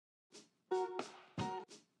Hi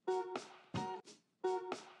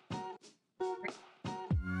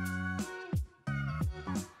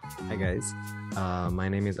guys, my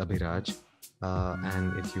name is Abhiraj,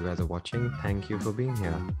 and if you guys are watching, thank you for being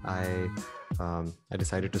here. I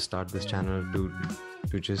decided to start this channel to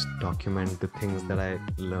just document the things that I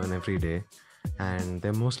learn every day, and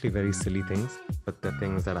they're mostly very silly things, but they're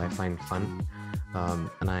things that I find fun,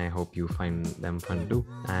 and I hope you find them fun too.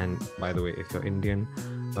 And by the way, if you're Indian,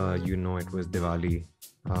 you know it was Diwali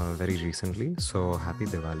very recently, so happy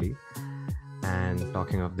Diwali. And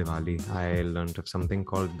talking of Diwali, I learned of something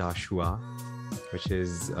called Shu Hua, which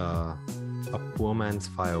is a poor man's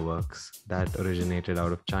fireworks that originated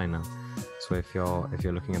out of China. So if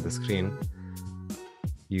you're looking at the screen,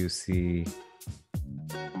 you see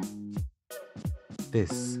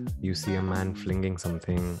this. You see a man flinging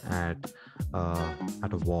something at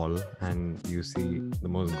a wall, and you see the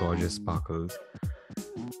most gorgeous sparkles.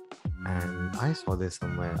 And I saw this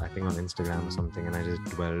somewhere, I think on Instagram or something, and I just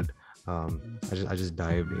dwelled. I just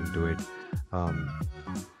dived into it.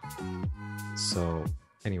 So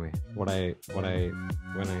anyway, when I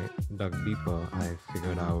dug deeper, I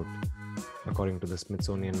figured out, according to the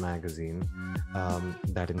Smithsonian magazine,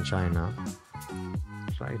 that in China,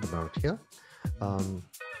 right about here,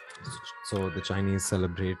 so the Chinese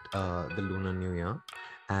celebrate the Lunar New Year,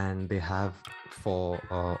 and they have for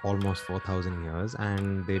almost 4,000 years,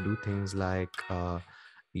 and they do things like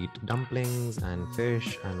eat dumplings and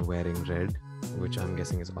fish and wearing red, which I'm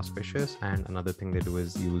guessing is auspicious. And another thing they do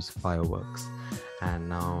is use fireworks. And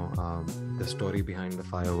now the story behind the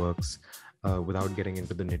fireworks, without getting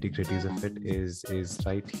into the nitty-gritties of it, is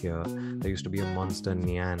right here. There used to be a monster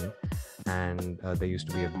Nian, and there used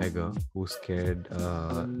to be a beggar who scared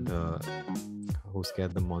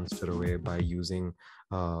the monster away by using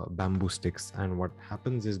bamboo sticks. And what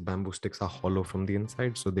happens is bamboo sticks are hollow from the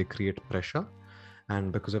inside, so they create pressure.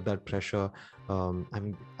 And because of that pressure,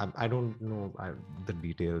 I don't know the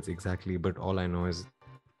details exactly, but all I know is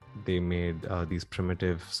they made these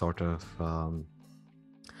primitive sort of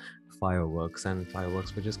fireworks, and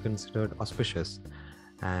fireworks were just considered auspicious.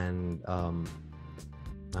 And I'm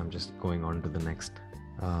just going on to the next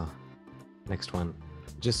one,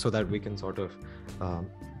 just so that we can sort of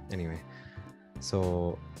anyway.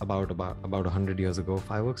 So about 100 years ago,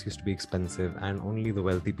 fireworks used to be expensive, and only the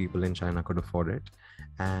wealthy people in China could afford it.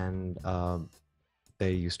 And there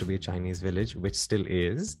used to be a Chinese village, which still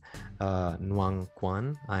is Nuang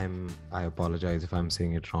Quan. I apologize if I'm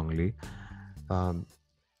saying it wrongly.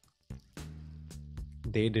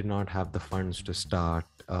 They did not have the funds to start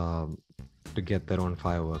to get their own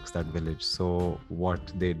fireworks, that village. So what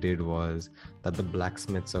they did was that the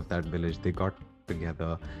blacksmiths of that village, they got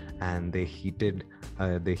together and they heated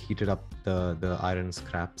up the iron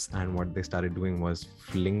scraps, and what they started doing was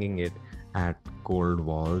flinging it at cold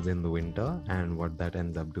walls in the winter. And what that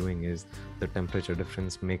ends up doing is the temperature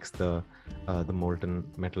difference makes the molten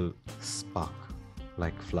metal spark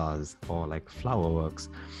like flowers or like flowerworks.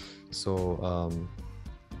 So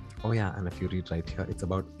oh yeah, and if you read right here, it's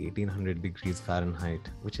about 1800 degrees Fahrenheit,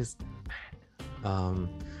 which is mad.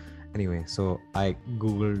 Anyway, so I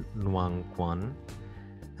googled Nuang Quan,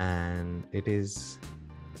 and it is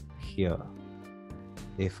here.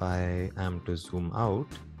 If I am to zoom out,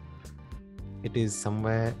 it is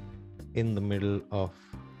somewhere in the middle of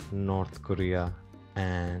North Korea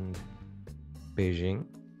and Beijing,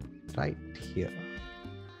 right here.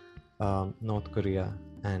 North Korea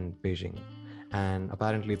and Beijing. And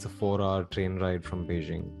apparently it's a 4-hour train ride from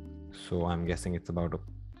Beijing. So I'm guessing it's about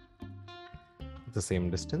the same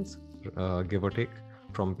distance, give or take,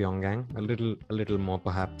 from Pyongyang. A little more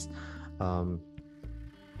perhaps.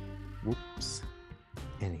 Whoops.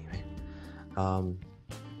 Anyway.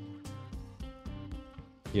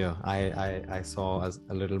 Yeah, I saw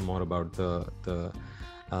a little more about the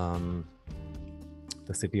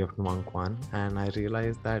city of Nuang Quan, and I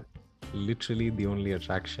realized that literally the only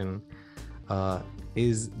attraction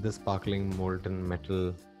is the sparkling molten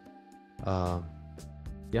metal.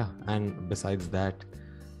 Yeah, and besides that,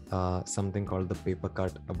 something called the paper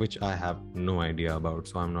cut, which I have no idea about,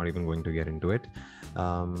 so I'm not even going to get into it.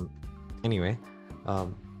 Anyway,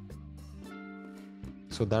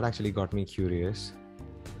 so that actually got me curious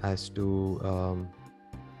as to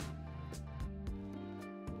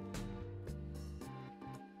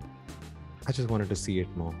I just wanted to see it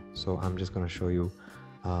more, so I'm just going to show you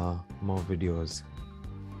more videos.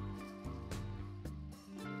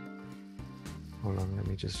 Hold on, let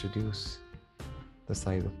me just reduce the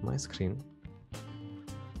size of my screen.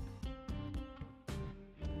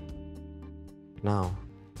 Now,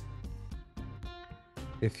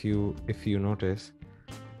 if you notice,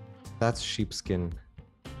 That's sheepskin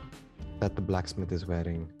that the blacksmith is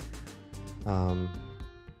wearing.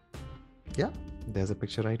 Yeah, there's a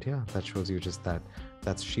picture right here that shows you just that.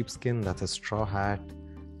 That's sheepskin, that's a straw hat,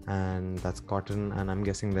 and that's cotton, and I'm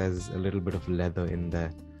guessing there's a little bit of leather in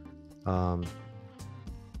there.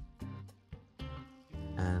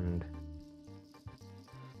 And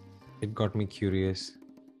it got me curious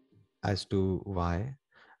as to why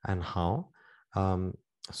and how.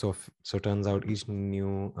 So turns out each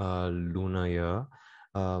new lunar year,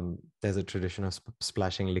 there's a tradition of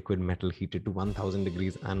splashing liquid metal heated to 1000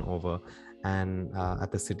 degrees and over, and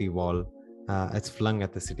at the city wall. It's flung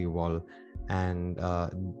at the city wall, and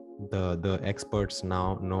the experts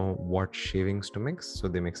now know what shavings to mix. So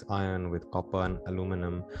they mix iron with copper and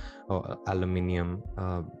aluminum or aluminium,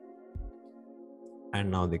 and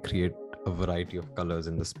now they create a variety of colors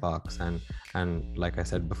in the sparks. And like I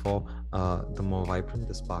said before, the more vibrant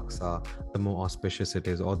the sparks are, the more auspicious it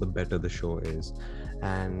is, or the better the show is.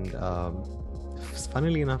 And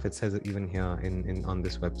funnily enough, it says even here in on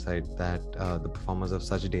this website that the performers of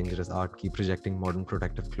such dangerous art keep projecting modern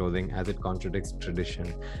protective clothing as it contradicts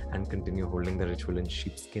tradition, and continue holding the ritual in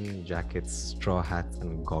sheepskin jackets, straw hats,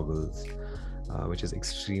 and goggles, which is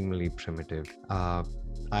extremely primitive.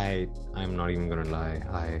 I'm not even gonna lie,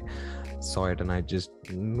 I saw it and I just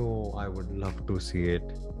know I would love to see it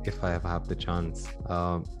if I ever have the chance,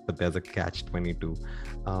 but there's a catch 22.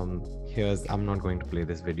 I'm not going to play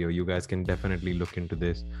this video. You guys can definitely look into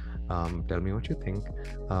this. Tell me what you think.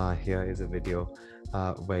 Here is a video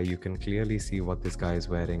where you can clearly see what this guy is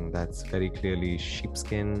wearing. That's very clearly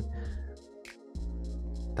sheepskin,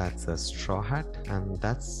 that's a straw hat, and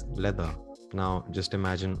that's leather. Now just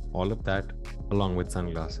imagine all of that along with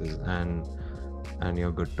sunglasses, and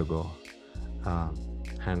you're good to go,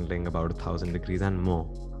 handling about 1000 degrees and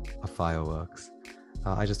more of fireworks.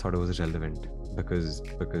 I just thought it was relevant because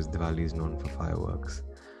Diwali is known for fireworks.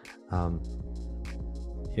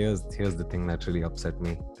 Here's the thing that really upset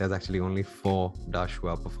me. There's actually only 4 Shu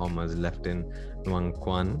Hua performers left in Nuang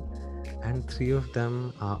Quan, and 3 of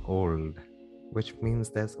them are old, which means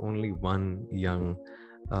there's only one young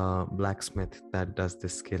blacksmith that does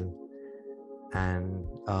this skill. And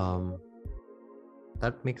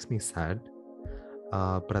that makes me sad,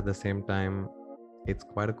 but at the same time it's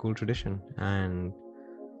quite a cool tradition. And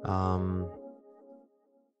I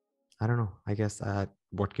don't know, I guess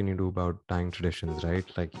what can you do about dying traditions, right?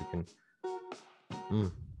 Like you can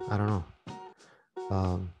I don't know.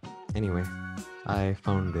 Anyway, I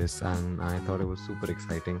found this and I thought it was super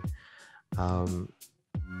exciting.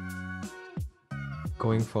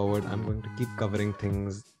 Going forward, I'm going to keep covering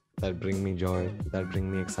things that bring me joy, that bring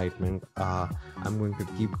me excitement. I'm going to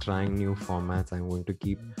keep trying new formats. I'm going to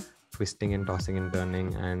keep twisting and tossing and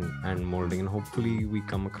turning and molding, and hopefully we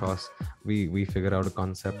figure out a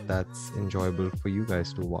concept that's enjoyable for you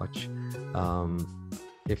guys to watch.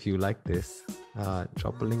 If you like this,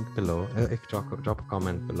 drop a link below. Drop a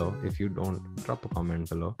comment below. If you don't, drop a comment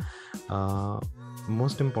below.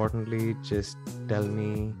 Most importantly, just tell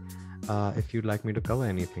me if you'd like me to cover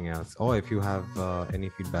anything else, or if you have any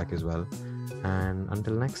feedback as well. And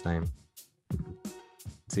until next time,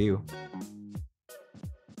 see you.